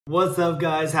What's up,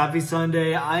 guys? Happy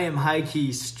Sunday. I am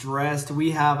high-key stressed. We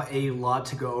have a lot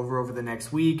to go over the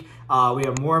next week. We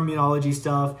have more immunology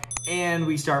stuff, and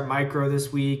we start micro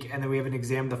this week, and then we have an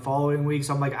exam the following week.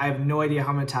 So I'm like, I have no idea how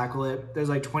I'm gonna tackle it. There's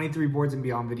like 23 boards and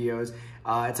beyond videos.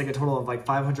 It's like a total of like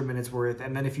 500 minutes worth.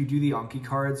 And then if you do the Anki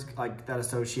cards like that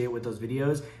associate with those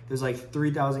videos, there's like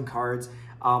 3,000 cards.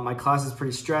 My class is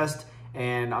pretty stressed.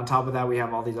 And on top of that, we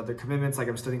have all these other commitments. Like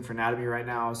I'm studying for anatomy right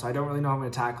now, so I don't really know how I'm gonna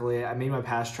tackle it. I made my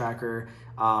past tracker,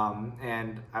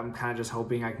 and I'm kind of just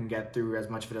hoping I can get through as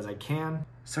much of it as I can.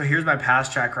 So here's my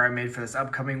past tracker I made for this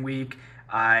upcoming week.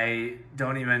 I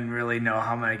don't even really know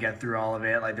how I'm gonna get through all of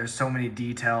it. Like there's so many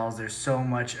details, there's so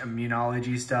much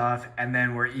immunology stuff, and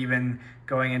then we're even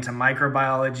going into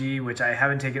microbiology, which I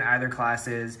haven't taken either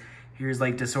classes. Here's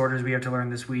like disorders we have to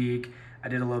learn this week. I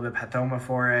did a little bit of pathoma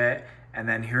for it. And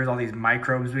then here's all these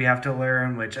microbes we have to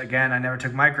learn, which again, I never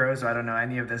took micros, so I don't know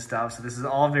any of this stuff. So this is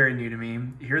all very new to me.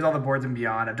 Here's all the boards and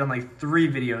beyond. I've done like 3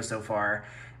 videos so far,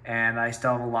 and I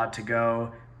still have a lot to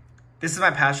go. This is my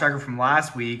past tracker from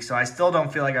last week, so I still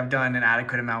don't feel like I've done an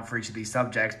adequate amount for each of these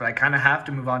subjects, but I kind of have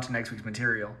to move on to next week's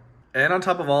material. And on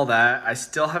top of all that, I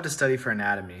still have to study for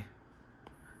anatomy.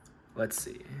 Let's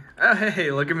see. Oh, hey,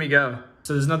 look at me go.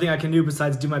 So there's nothing I can do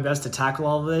besides do my best to tackle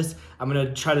all of this. I'm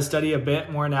gonna try to study a bit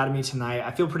more anatomy tonight.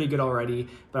 I feel pretty good already,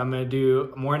 but I'm gonna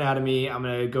do more anatomy. I'm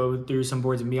gonna go through some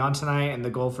boards and beyond tonight, and the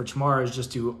goal for tomorrow is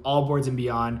just do all boards and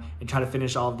beyond and try to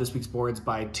finish all of this week's boards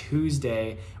by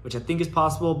Tuesday, which I think is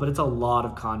possible, but it's a lot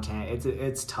of content.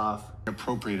 It's tough.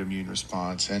 Appropriate immune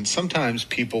response, and sometimes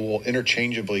people will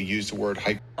interchangeably use the word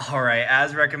hyper. All right,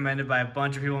 as recommended by a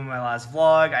bunch of people in my last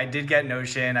vlog, I did get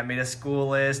Notion. I made a school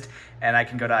list, and I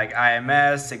can go to like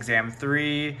IMS, exam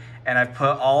 3, and I've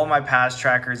put all of my past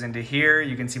trackers into here.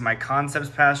 You can see my concepts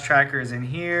past trackers in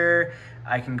here.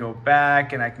 I can go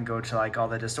back and I can go to like all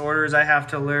the disorders I have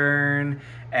to learn.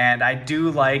 And I do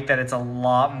like that it's a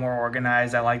lot more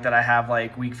organized. I like that I have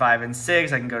like week 5 and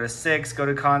 6. I can go to 6, go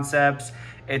to concepts.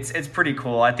 It's pretty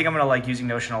cool. I think I'm gonna like using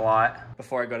Notion a lot.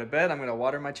 Before I go to bed, I'm gonna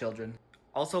water my children.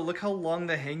 Also, look how long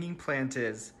the hanging plant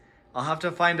is. I'll have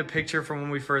to find a picture from when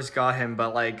we first got him,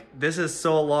 but like this is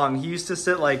so long. He used to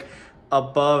sit like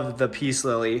above the peace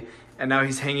lily, and now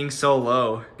he's hanging so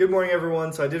low. Good morning,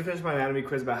 everyone. So I did finish my anatomy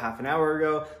quiz about half an hour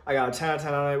ago. I got a 10 out of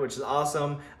 10 on it, which is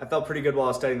awesome. I felt pretty good while I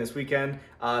was studying this weekend,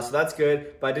 so that's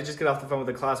good. But I did just get off the phone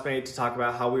with a classmate to talk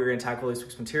about how we were gonna tackle this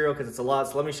week's material, because it's a lot,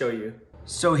 so let me show you.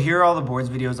 So here are all the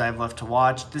boards videos I have left to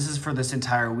watch. This is for this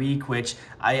entire week, which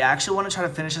I actually want to try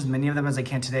to finish as many of them as I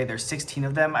can today. There's 16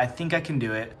 of them. I think I can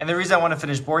do it. And the reason I want to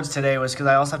finish boards today was because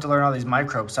I also have to learn all these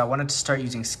microbes. So I wanted to start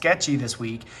using Sketchy this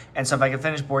week. And so if I can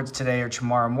finish boards today or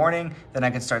tomorrow morning, then I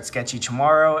can start Sketchy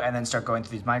tomorrow and then start going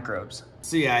through these microbes.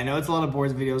 So yeah, I know it's a lot of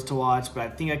boards videos to watch, but I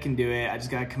think I can do it. I just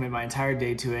got to commit my entire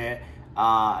day to it.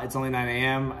 It's only 9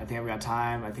 a.m. I think I've got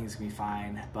time. I think it's gonna be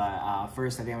fine. But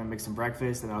first, I think I'm gonna make some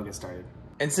breakfast and then I'll get started.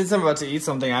 And since I'm about to eat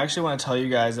something, I actually want to tell you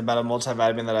guys about a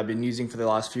multivitamin that I've been using for the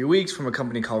last few weeks from a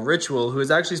company called Ritual, who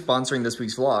is actually sponsoring this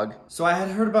week's vlog. So I had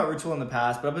heard about Ritual in the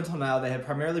past, but up until now, they had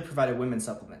primarily provided women's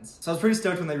supplements. So I was pretty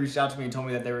stoked when they reached out to me and told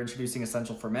me that they were introducing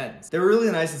Essential for Men's. They were really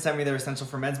nice and sent me their Essential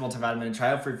for Men's multivitamin and try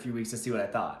out for a few weeks to see what I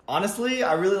thought. Honestly,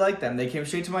 I really like them. They came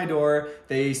straight to my door.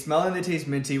 They smell and they taste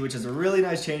minty, which is a really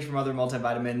nice change from other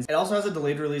multivitamins. It also has a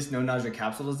delayed release no nausea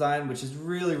capsule design, which is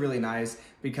really, really nice,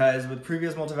 because with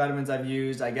previous multivitamins I've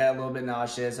used, I get a little bit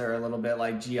nauseous or a little bit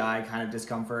like GI kind of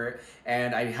discomfort,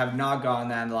 and I have not gotten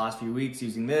that in the last few weeks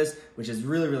using this, which is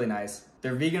really, really nice.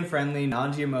 They're vegan friendly,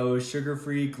 non-GMO,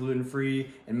 sugar-free, gluten-free,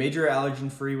 and major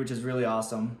allergen-free, which is really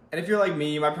awesome. And if you're like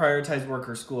me, you might prioritize work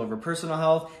or school over personal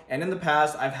health. And in the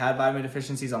past, I've had vitamin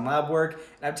deficiencies on lab work,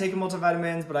 and I've taken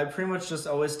multivitamins, but I pretty much just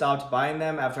always stopped buying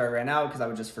them after I ran out because I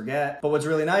would just forget. But what's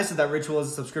really nice is that Ritual is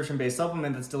a subscription-based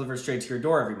supplement that's delivered straight to your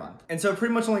door every month. And so it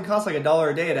pretty much only costs like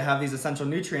 $1 a day to have these essential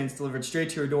nutrients delivered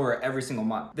straight to your door every single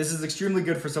month. This is extremely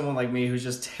good for someone like me who's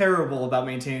just terrible about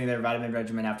maintaining their vitamin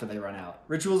regimen after they run out.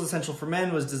 Ritual's Essential for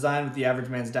Men was designed with the average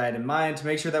man's diet in mind to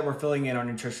make sure that we're filling in our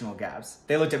nutritional gaps.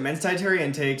 They looked at men's dietary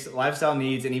intakes, lifestyle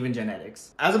needs, and even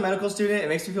genetics. As a medical student, it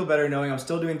makes me feel better knowing I'm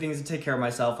still doing things to take care of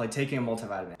myself, like taking a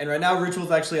multivitamin. And right now, Ritual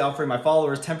is actually offering my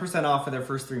followers 10% off for their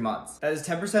first 3 months. That is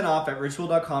 10% off at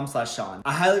ritual.com/Sean.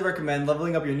 I highly recommend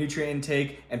leveling up your nutrient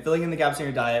intake and filling in the gaps in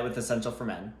your diet with Essential for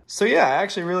Men. So yeah, I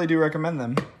actually really do recommend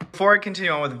them. Before I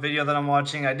continue on with the video that I'm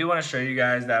watching, I do want to show you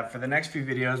guys that for the next few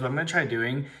videos, what I'm going to try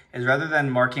doing is, rather than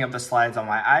marking up the slides on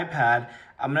my iPad,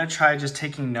 I'm going to try just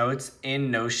taking notes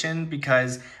in Notion,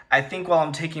 because I think while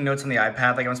I'm taking notes on the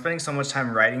iPad, like I'm spending so much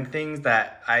time writing things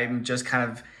that I'm just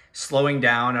kind of slowing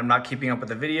down. I'm not keeping up with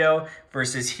the video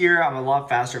versus here, I'm a lot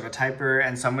faster of a typer.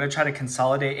 And so I'm gonna try to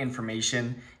consolidate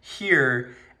information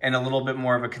here in a little bit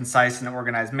more of a concise and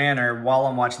organized manner while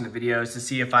I'm watching the videos to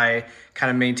see if I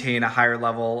kind of maintain a higher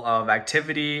level of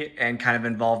activity and kind of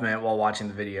involvement while watching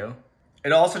the video.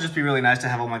 It'll also just be really nice to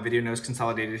have all my video notes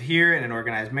consolidated here in an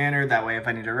organized manner. That way, if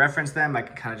I need to reference them, I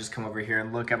can kind of just come over here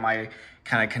and look at my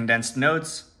kind of condensed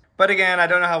notes. But again, I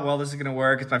don't know how well this is gonna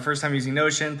work. It's my first time using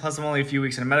Notion, plus I'm only a few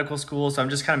weeks in medical school, so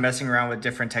I'm just kind of messing around with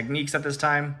different techniques at this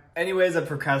time. Anyways, I've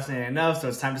procrastinated enough, so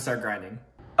it's time to start grinding.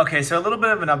 Okay, so a little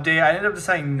bit of an update. I ended up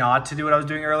deciding not to do what I was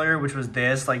doing earlier, which was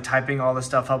this, like typing all the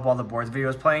stuff up while the boards video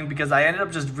was playing, because I ended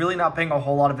up just really not paying a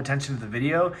whole lot of attention to the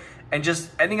video and just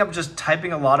ending up just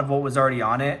typing a lot of what was already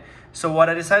on it. So what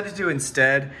I decided to do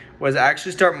instead was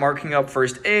actually start marking up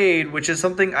first aid, which is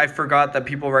something I forgot that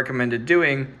people recommended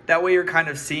doing. That way you're kind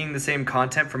of seeing the same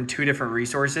content from two different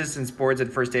resources, since boards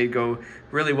and first aid go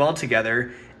really well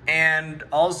together. And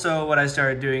also what I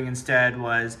started doing instead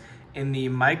was in the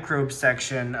microbe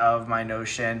section of my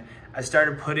Notion, I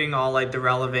started putting all like the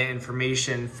relevant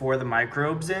information for the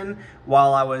microbes in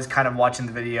while I was kind of watching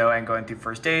the video and going through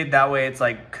first aid. That way it's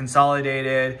like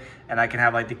consolidated and I can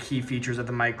have like the key features of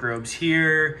the microbes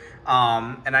here.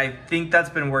 And I think that's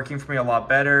been working for me a lot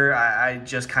better. I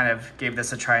just kind of gave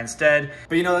this a try instead.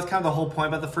 But you know, that's kind of the whole point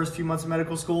about the first few months of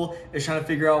medical school, is trying to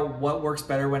figure out what works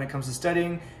better when it comes to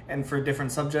studying. And for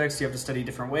different subjects, you have to study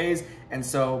different ways. And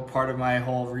so part of my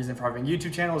whole reason for having a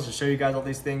YouTube channel is to show you guys all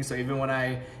these things. So even when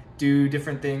I do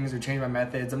different things or change my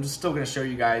methods, I'm just still gonna show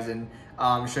you guys and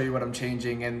show you what I'm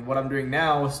changing. And what I'm doing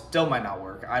now still might not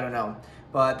work, I don't know.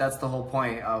 But that's the whole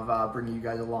point of bringing you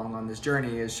guys along on this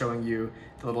journey, is showing you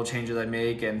the little changes I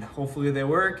make, and hopefully they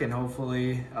work, and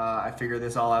hopefully I figure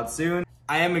this all out soon.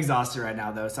 I am exhausted right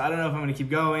now though, so I don't know if I'm gonna keep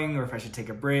going or if I should take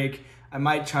a break. I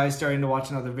might try starting to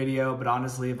watch another video, but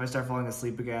honestly, if I start falling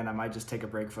asleep again, I might just take a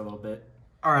break for a little bit.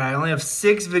 All right, I only have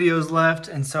 6 videos left,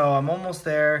 and so I'm almost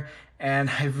there, and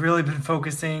I've really been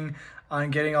focusing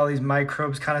on getting all these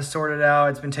microbes kind of sorted out.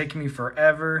 It's been taking me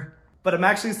forever. But I'm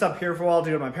actually stopped here for a while to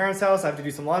go to my parents' house. I have to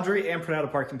do some laundry and print out a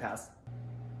parking pass.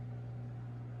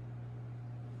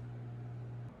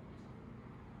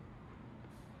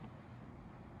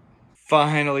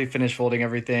 Finally finished folding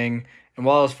everything. And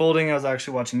while I was folding, I was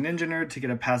actually watching Ninja Nerd to get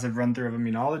a passive run through of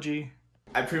immunology.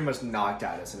 I pretty much knocked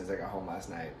out as soon as I got home last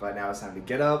night, but now it's time to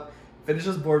get up, finish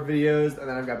those board videos, and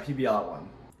then I've got PBL at 1.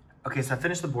 Okay, so I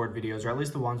finished the board videos, or at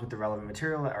least the ones with the relevant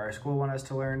material that our school wanted us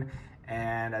to learn.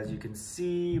 And as you can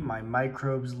see, my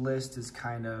microbes list is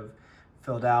kind of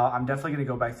filled out. I'm definitely gonna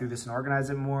go back through this and organize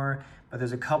it more, but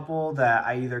there's a couple that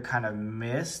I either kind of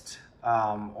missed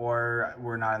or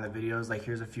were not in the videos. Like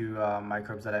here's a few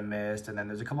microbes that I missed, and then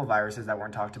there's a couple viruses that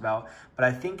weren't talked about. But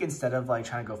I think instead of like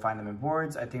trying to go find them in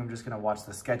boards, I think I'm just gonna watch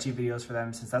the Sketchy videos for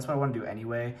them, since that's what I wanna do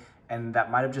anyway. And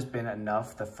that might have just been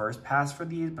enough the first pass for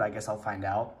these, but I guess I'll find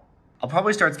out. I'll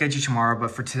probably start Sketchy tomorrow, but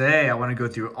for today, I wanna go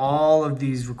through all of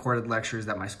these recorded lectures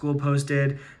that my school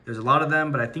posted. There's a lot of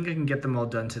them, but I think I can get them all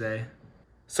done today.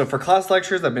 So for class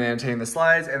lectures, I've been annotating the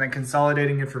slides and then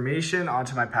consolidating information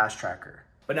onto my past tracker.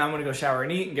 But now I'm gonna go shower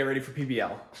and eat and get ready for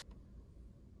PBL.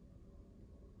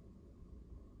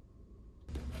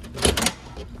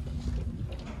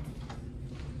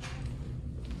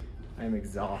 I'm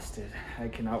exhausted. I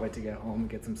cannot wait to get home and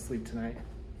get some sleep tonight.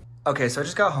 Okay, so I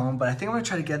just got home, but I think I'm gonna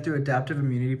try to get through adaptive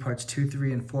immunity parts 2,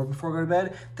 3, and 4 before I go to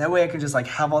bed. That way I can just like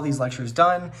have all these lectures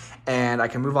done and I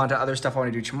can move on to other stuff I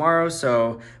wanna do tomorrow.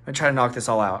 So I'm gonna try to knock this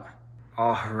all out.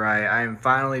 All right, I am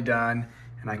finally done,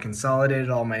 and I consolidated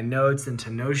all my notes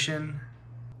into Notion.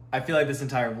 I feel like this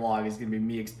entire vlog is gonna be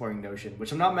me exploring Notion,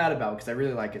 which I'm not mad about because I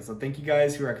really like it. So thank you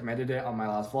guys who recommended it on my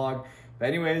last vlog. But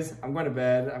anyways, I'm going to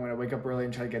bed. I'm gonna wake up early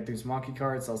and try to get through some Anki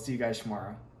cards. So I'll see you guys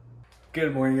tomorrow.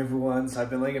 Good morning, everyone. So I've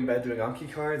been laying in bed doing Anki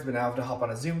cards, but now I have to hop on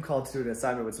a Zoom call to do an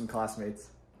assignment with some classmates.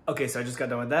 Okay, so I just got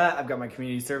done with that. I've got my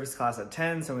community service class at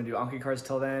 10, so I'm gonna do Anki cards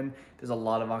till then. There's a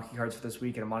lot of Anki cards for this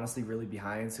week, and I'm honestly really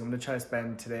behind. So I'm gonna try to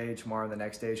spend today, tomorrow, and the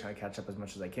next day trying to catch up as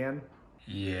much as I can.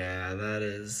 Yeah, that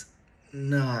is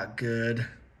not good.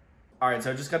 All right,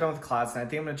 so I just got done with class, and I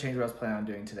think I'm gonna change what I was planning on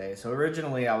doing today. So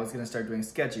originally, I was gonna start doing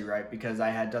Sketchy, right? Because I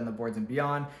had done the boards and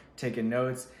beyond, taken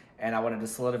notes, and I wanted to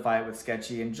solidify it with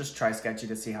Sketchy and just try Sketchy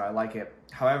to see how I like it.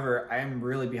 However, I am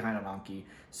really behind on Anki.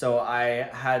 So I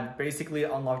had basically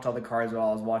unlocked all the cards while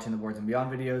I was watching the boards and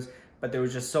beyond videos, but there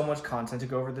was just so much content to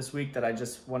go over this week that I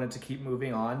just wanted to keep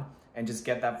moving on and just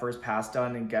get that first pass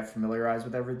done and get familiarized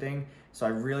with everything. So I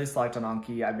really slacked on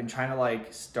Anki. I've been trying to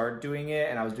like start doing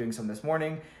it, and I was doing some this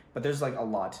morning, but there's like a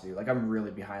lot to do. Like I'm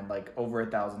really behind, like over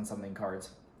 1,000 something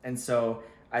cards. And so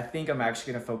I think I'm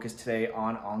actually gonna focus today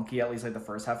on Anki, at least like the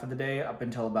first half of the day up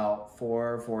until about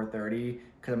 4:30,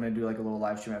 because I'm gonna do like a little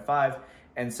live stream at 5.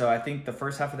 And so I think the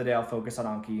first half of the day I'll focus on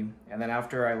Anki, and then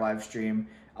after I live stream,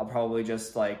 I'll probably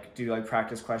just like do like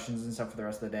practice questions and stuff for the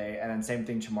rest of the day. And then same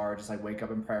thing tomorrow, just like wake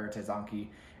up and prioritize Anki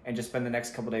and just spend the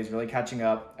next couple days really catching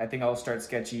up. I think I'll start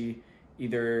Sketchy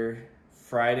either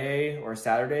Friday or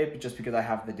Saturday, just because I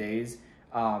have the days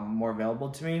more available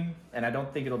to me. And I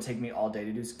don't think it'll take me all day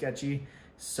to do Sketchy.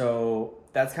 So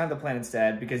that's kind of the plan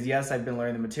instead, because yes, I've been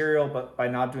learning the material, but by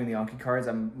not doing the Anki cards,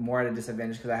 I'm more at a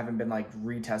disadvantage because I haven't been like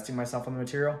retesting myself on the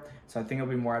material. So I think it'll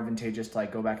be more advantageous to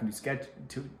like go back and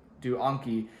do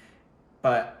Anki.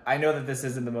 But I know that this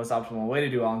isn't the most optimal way to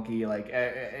do Anki. Like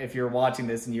if you're watching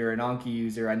this and you're an Anki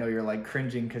user, I know you're like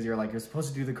cringing because you're like, you're supposed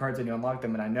to do the cards and you unlock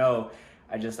them. And I know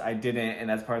I didn't. And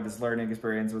that's part of this learning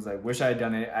experience was I wish I had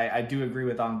done it. I do agree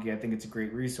with Anki. I think it's a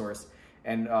great resource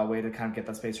and a way to kind of get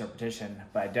that spaced repetition,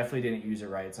 but I definitely didn't use it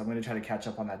right. So I'm gonna try to catch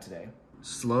up on that today.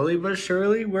 Slowly but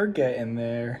surely, we're getting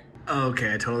there.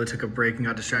 Okay, I totally took a break and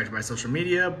got distracted by social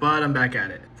media, but I'm back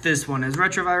at it. This one is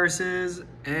retroviruses,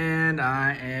 and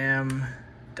I am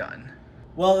done.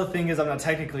 Well, the thing is I'm not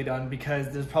technically done because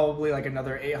there's probably like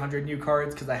another 800 new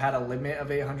cards because I had a limit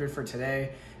of 800 for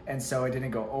today, and so I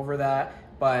didn't go over that.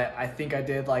 But I think I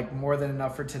did like more than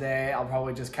enough for today. I'll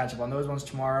probably just catch up on those ones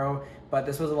tomorrow. But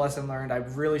this was a lesson learned. I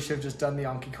really should have just done the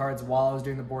Anki cards while I was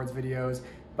doing the boards videos,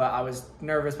 but I was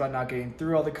nervous about not getting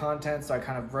through all the content, so I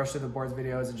kind of rushed through the boards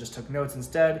videos and just took notes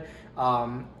instead.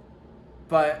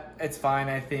 But it's fine,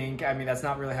 I think. I mean, that's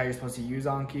not really how you're supposed to use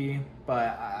Anki,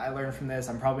 but I learned from this.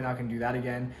 I'm probably not gonna do that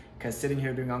again because sitting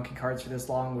here doing Anki cards for this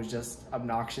long was just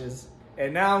obnoxious.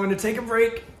 And now I'm gonna take a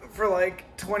break for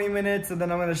like 20 minutes and then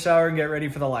I'm gonna shower and get ready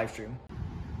for the live stream.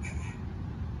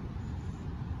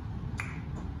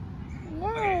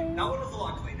 Okay, that one was a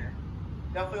lot cleaner.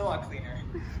 Definitely a lot cleaner.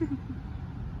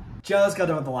 Just got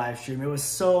done with the live stream. It was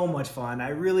so much fun. I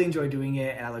really enjoyed doing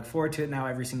it and I look forward to it now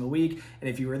every single week. And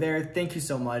if you were there, thank you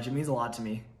so much. It means a lot to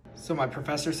me. So my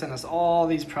professor sent us all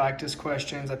these practice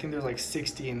questions. I think there's like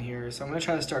 60 in here. So I'm gonna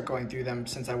try to start going through them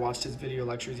since I watched his video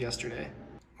lectures yesterday.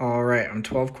 All right, I'm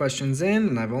 12 questions in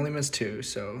and I've only missed 2,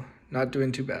 so not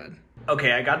doing too bad.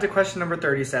 Okay, I got to question number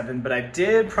 37, but I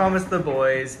did promise the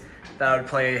boys that I would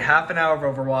play half an hour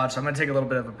of Overwatch. So I'm gonna take a little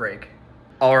bit of a break.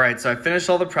 All right, so I finished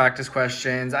all the practice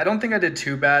questions. I don't think I did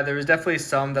too bad. There was definitely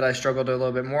some that I struggled a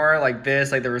little bit more, like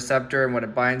this, like the receptor and what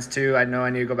it binds to. I know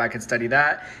I need to go back and study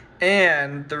that.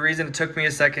 And the reason it took me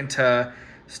a second to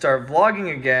start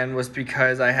vlogging again was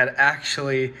because I had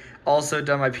actually also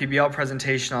done my PBL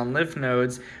presentation on lymph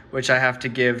nodes, which I have to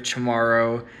give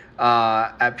tomorrow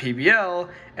at PBL.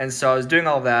 And so I was doing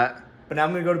all of that. But now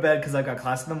I'm gonna go to bed because I've got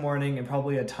class in the morning and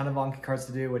probably a ton of Anki cards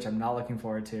to do, which I'm not looking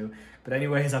forward to. But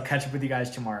anyways, I'll catch up with you guys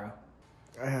tomorrow.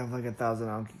 I have like 1,000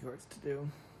 Anki cards to do.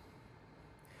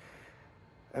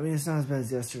 I mean, it's not as bad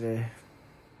as yesterday,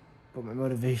 but my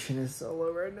motivation is so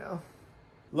low right now.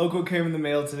 Local came in the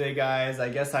mail today, guys. I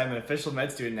guess I'm an official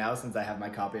med student now since I have my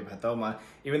copy of Pathoma,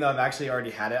 even though I've actually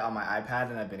already had it on my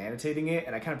iPad and I've been annotating it,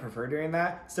 and I kind of prefer doing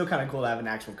that. Still kind of cool to have an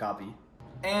actual copy.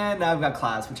 And now I've got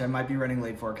class, which I might be running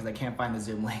late for because I can't find the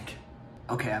Zoom link.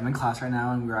 Okay, I'm in class right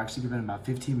now and we're actually given about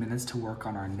 15 minutes to work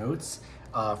on our notes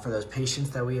for those patients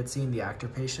that we had seen, the actor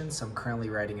patients. So I'm currently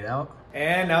writing it out.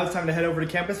 And now it's time to head over to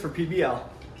campus for PBL.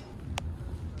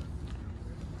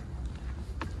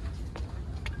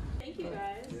 Thank you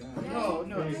guys. Yeah.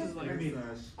 No, this is like me.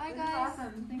 Bye guys.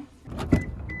 Awesome.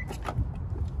 Thanks.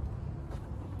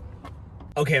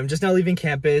 Okay, I'm just now leaving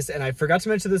campus, and I forgot to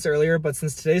mention this earlier, but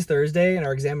since today's Thursday and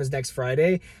our exam is next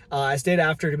Friday, I stayed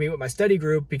after to meet with my study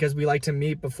group because we like to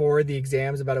meet before the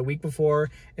exams, about a week before,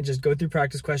 and just go through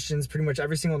practice questions pretty much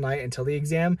every single night until the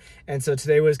exam. And so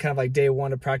today was kind of like day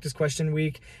 1 of practice question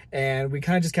week, and we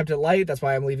kind of just kept it light. That's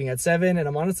why I'm leaving at 7, and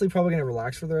I'm honestly probably gonna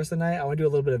relax for the rest of the night. I wanna do a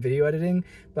little bit of video editing,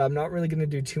 but I'm not really gonna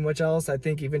do too much else. I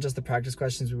think even just the practice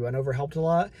questions we went over helped a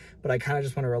lot, but I kind of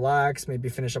just wanna relax, maybe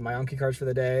finish up my Anki cards for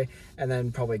the day, and then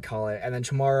probably call it. And then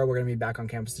tomorrow we're gonna be back on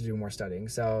campus to do more studying.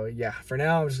 So yeah, for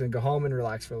now I'm just gonna go home and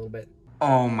relax for a little bit.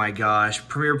 Oh my gosh,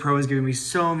 Premiere Pro is giving me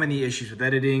so many issues with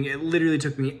editing. It literally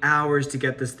took me hours to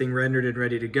get this thing rendered and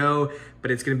ready to go,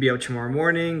 but it's gonna be up tomorrow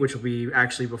morning, which will be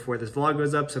actually before this vlog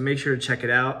goes up, so make sure to check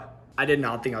it out. I did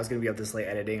not think I was gonna be up this late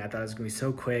editing. I thought it was gonna be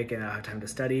so quick and I'll have time to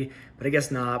study, but I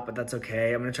guess not, but that's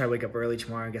okay. I'm gonna try to wake up early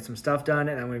tomorrow and get some stuff done,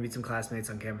 and I'm gonna meet some classmates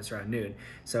on campus around noon.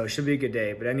 So it should be a good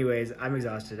day, but anyways, I'm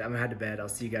exhausted. I'm gonna head to bed. I'll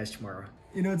see you guys tomorrow.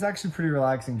 You know, it's actually pretty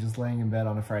relaxing just laying in bed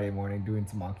on a Friday morning doing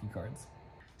some Anki cards.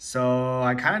 So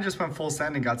I kind of just went full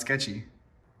send and got Sketchy.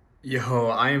 Yo,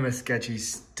 I am a Sketchy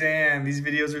stan. These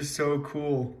videos are so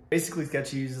cool. Basically,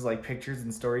 Sketchy uses like pictures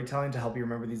and storytelling to help you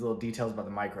remember these little details about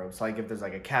the microbe. So like if there's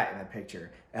like a cat in a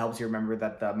picture, it helps you remember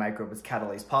that the microbe is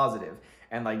catalase positive.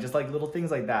 And like just like little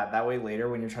things like that. That way later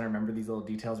when you're trying to remember these little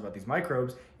details about these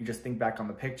microbes, you just think back on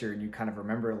the picture and you kind of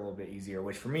remember it a little bit easier,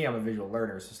 which for me, I'm a visual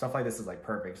learner. So stuff like this is like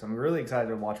perfect. So I'm really excited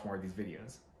to watch more of these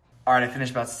videos. All right, I finished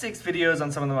about 6 videos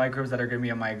on some of the microbes that are going to be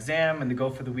on my exam, and the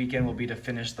goal for the weekend will be to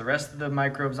finish the rest of the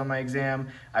microbes on my exam.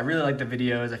 I really like the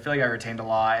videos. I feel like I retained a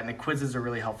lot, and the quizzes are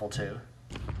really helpful too.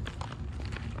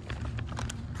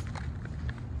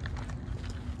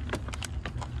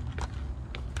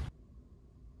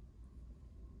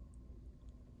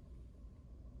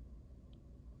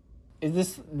 Is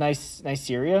this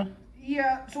Neisseria?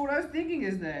 Yeah, so what I was thinking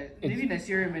is that maybe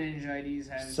Neisseria meningitis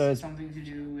has something to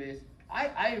do with...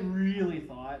 I really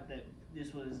thought that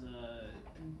this was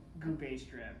group A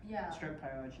strep, strep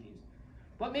pyogenes.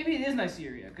 But maybe it is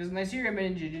Neisseria, because Neisseria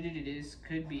meningitis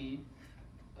could be...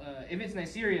 if it's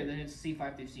Neisseria, then it's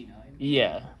C5 through C9.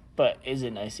 Yeah, but is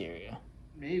it Neisseria?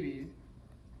 Maybe.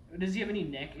 Does he have any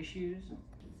neck issues?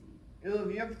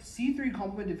 If you have C3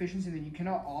 complement deficiency, then you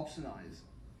cannot opsonize.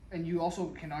 And you also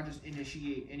cannot just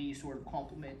initiate any sort of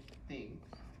complement thing.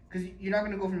 Because you're not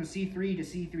going to go from C3 to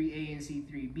C3A and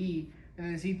C3B, and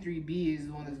then C3B is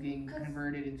the one that's getting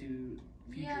converted into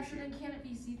future Yeah, so shit. then can it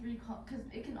be C3? Because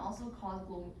it can also cause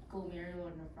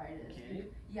glomerulonephritis. Can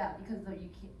it? Yeah,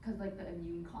 because like the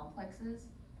immune complexes.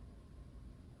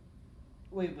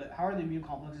 Wait, but how are the immune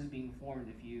complexes being formed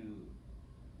if you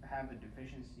have a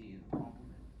deficiency in the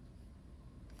complement?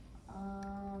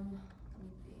 Let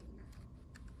me think.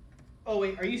 Oh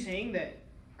wait, are you saying that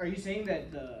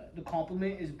the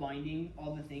complement is binding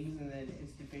all the things and then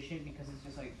it's deficient because it's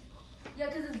just like... Yeah,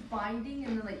 because it's binding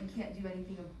and then like you can't do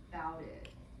anything about it.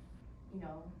 You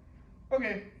know.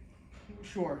 Okay,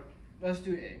 sure. Let's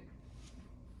do A.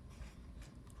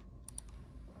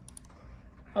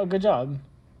 Oh, good job.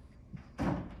 Which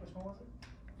one was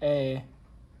it? A.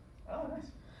 Oh,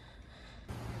 nice.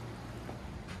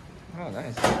 Oh,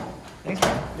 nice. Thanks,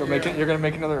 man. You're gonna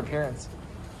make another appearance.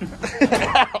 Are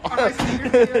my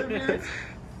sneakers the other appearance?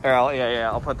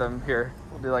 I'll put them here.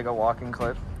 We'll do like a walking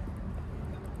clip.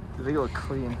 They look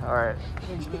clean. All right.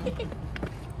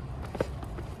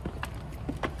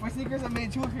 My sneakers have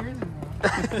made 2 appearances now.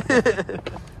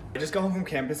 I just got home from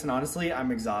campus and honestly,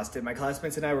 I'm exhausted. My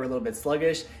classmates and I were a little bit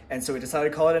sluggish, and so we decided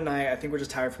to call it a night. I think we're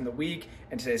just tired from the week,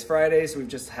 and today's Friday, so we've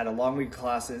just had a long week of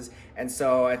classes, and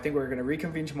so I think we're gonna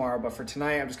reconvene tomorrow, but for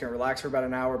tonight, I'm just gonna relax for about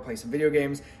an hour, play some video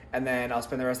games, and then I'll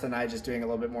spend the rest of the night just doing a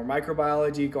little bit more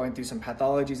microbiology, going through some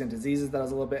pathologies and diseases that I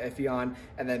was a little bit iffy on,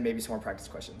 and then maybe some more practice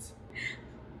questions.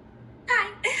 Hi.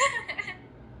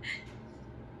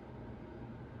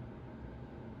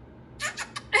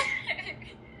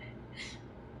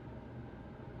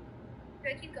 Do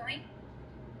I keep going?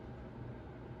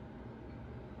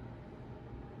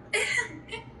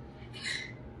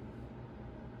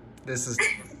 This is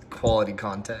quality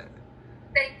content.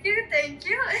 Thank you, thank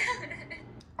you.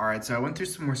 All right, so I went through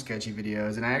some more Sketchy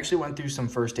videos, and I actually went through some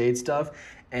first aid stuff,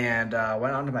 and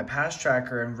went onto my past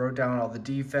tracker and wrote down all the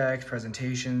defects,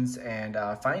 presentations, and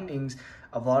findings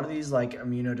of a lot of these like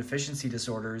immunodeficiency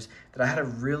disorders that I had a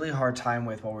really hard time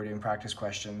with while we were doing practice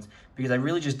questions, because I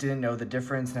really just didn't know the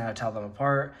difference and how to tell them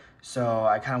apart. So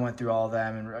I kind of went through all of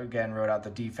them and again wrote out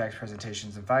the defects,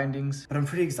 presentations, and findings. But I'm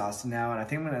pretty exhausted now, and I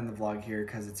think I'm gonna end the vlog here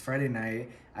because it's Friday night.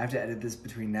 I have to edit this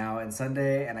between now and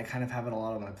Sunday, and I kind of have it a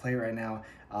lot on my plate right now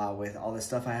with all this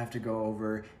stuff I have to go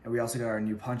over. And we also got our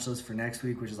new punch list for next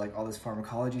week, which is like all this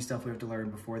pharmacology stuff we have to learn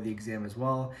before the exam as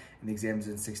well. And the exam's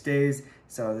in 6 days.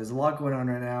 So there's a lot going on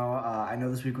right now. I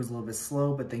know this week was a little bit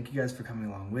slow, but thank you guys for coming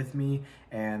along with me.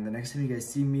 And the next time you guys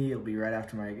see me, it'll be right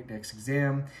after my next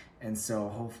exam. And so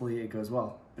hopefully it goes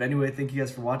well. But anyway, thank you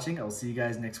guys for watching. I will see you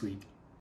guys next week.